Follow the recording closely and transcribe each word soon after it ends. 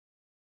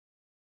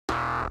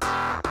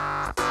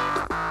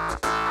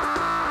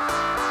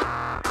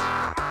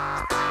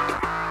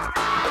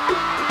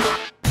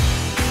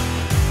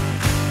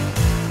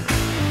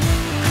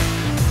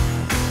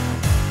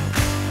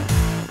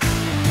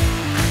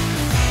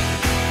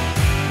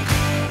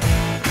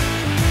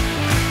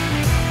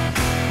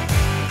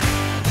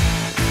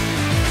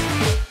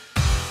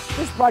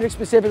project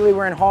specifically,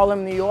 we're in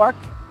Harlem, New York.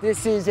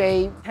 This is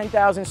a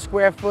 10,000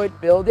 square foot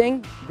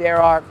building.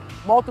 There are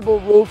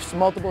multiple roofs,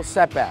 multiple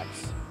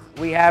setbacks.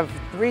 We have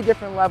 3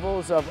 different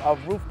levels of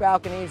roof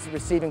balconies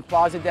receiving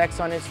plaza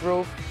decks on this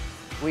roof.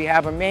 We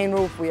have a main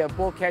roof, we have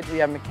bulkheads, we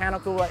have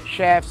mechanical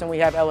shafts, and we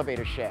have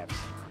elevator shafts.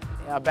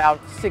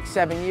 About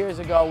 6-7 years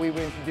ago, we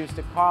were introduced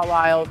to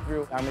Carlisle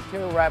through our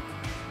material rep,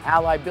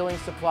 Allied Building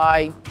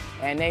Supply,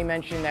 and they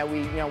mentioned that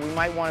we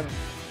might want to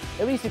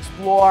at least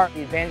explore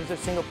the advantages of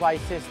single-ply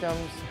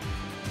systems.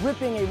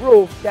 Ripping a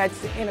roof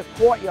that's in a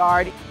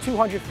courtyard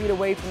 200 feet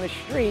away from the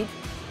street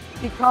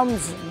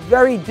becomes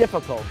very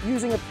difficult.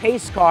 Using a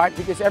pace cart,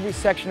 because every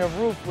section of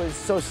roof was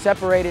so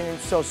separated and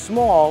so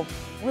small,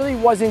 really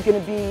wasn't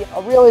going to be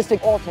a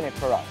realistic alternate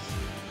for us.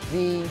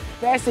 The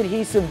fast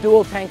adhesive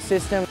dual tank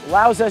system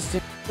allows us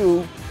to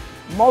do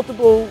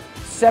multiple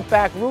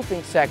setback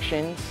roofing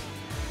sections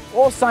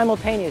all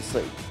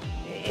simultaneously.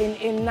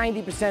 In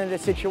 90% of the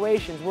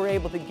situations, we're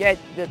able to get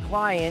the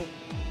client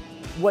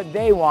what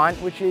they want,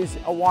 which is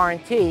a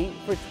warranty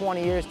for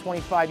 20 years,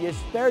 25 years,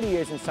 30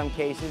 years in some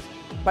cases,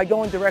 by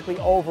going directly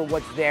over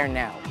what's there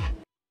now.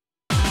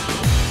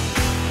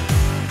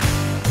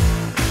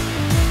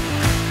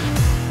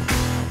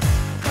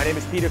 My name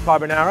is Peter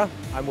Carbonara.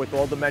 I'm with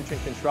All Dimension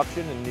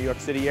Construction in the New York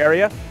City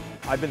area.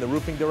 I've been the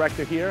roofing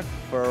director here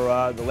for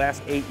the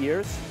last 8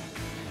 years.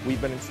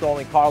 We've been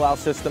installing Carlisle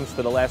systems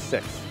for the last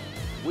 6.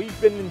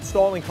 We've been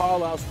installing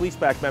Carlisle's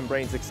fleeceback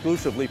membranes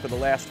exclusively for the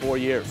last 4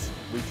 years.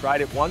 We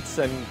tried it once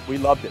and we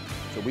loved it,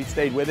 so we've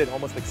stayed with it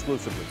almost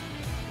exclusively.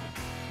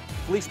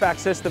 Fleeceback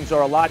systems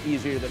are a lot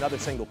easier than other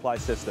single-ply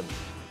systems.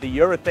 The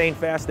urethane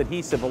fast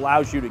adhesive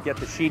allows you to get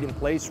the sheet in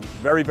place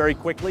very, very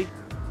quickly.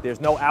 There's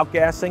no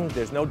outgassing,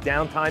 there's no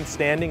downtime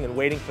standing and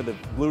waiting for the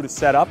glue to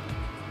set up.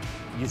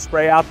 You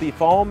spray out the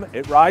foam,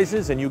 it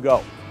rises, and you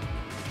go.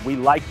 We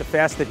like the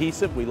fast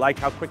adhesive, we like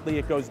how quickly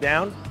it goes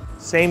down.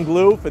 Same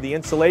glue for the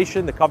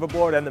insulation, the cover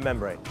board, and the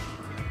membrane.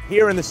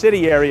 Here in the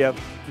city area,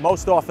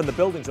 most often the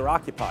buildings are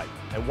occupied.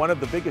 And one of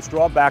the biggest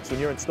drawbacks when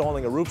you're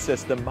installing a roof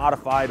system,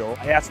 modified or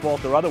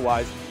asphalt or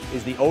otherwise,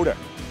 is the odor.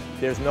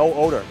 There's no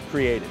odor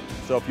created.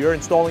 So if you're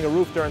installing a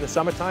roof during the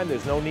summertime,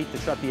 there's no need to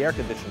shut the air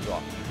conditioners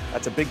off.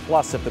 That's a big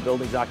plus if the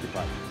building's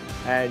occupied.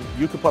 And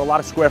you can put a lot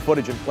of square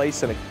footage in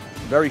place in a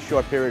very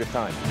short period of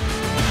time.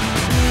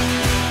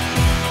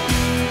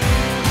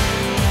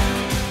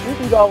 You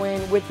can go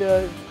in with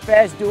the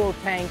fast dual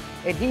tank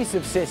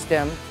adhesive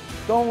system,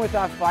 going with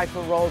our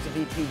 5-foot rolls of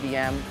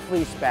EPDM,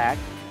 fleeceback,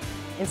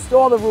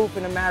 install the roof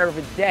in a matter of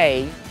a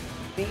day.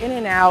 The in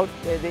and out,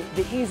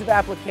 the ease of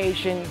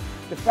application,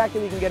 the fact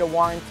that we can get a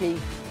warranty,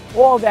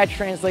 all of that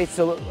translates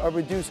to a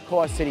reduced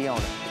cost to the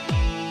owner.